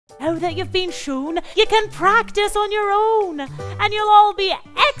Now that you've been shown, you can practice on your own, and you'll all be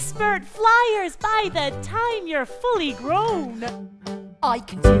expert flyers by the time you're fully grown. I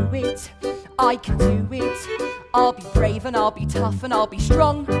can do it, I can do it. I'll be brave and I'll be tough and I'll be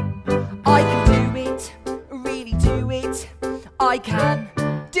strong. I can do it, really do it. I can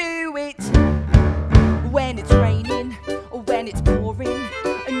do it. When it's raining or when it's pouring,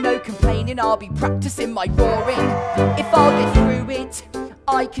 and no complaining, I'll be practicing my roaring. If I'll get through it,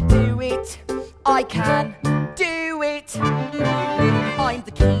 I can do it. I can do it. I'm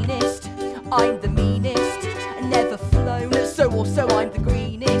the keenest, I'm the meanest, never flown, so also I'm the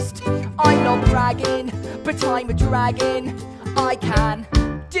greenest. I'm not bragging, but I'm a dragon. I can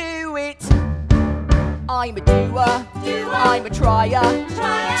do it. I'm a doer, I'm a trier.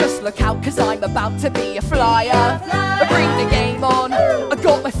 Just look out, cause I'm about to be a flyer. I bring the game on, I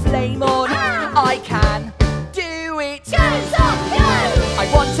got my flame on. I can do it.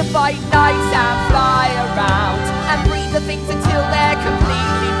 I want to fight nice and fly around, and breathe the things until they're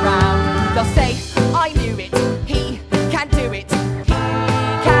completely round. They'll say, I knew it, he can do it, he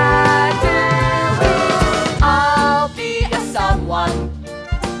can do it. I'll be a someone,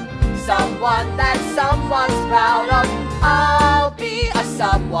 someone that someone's proud of. I'll be a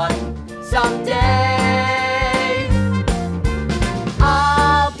someone someday.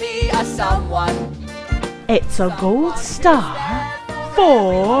 I'll be a someone. It's a gold star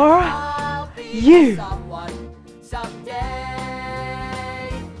for you.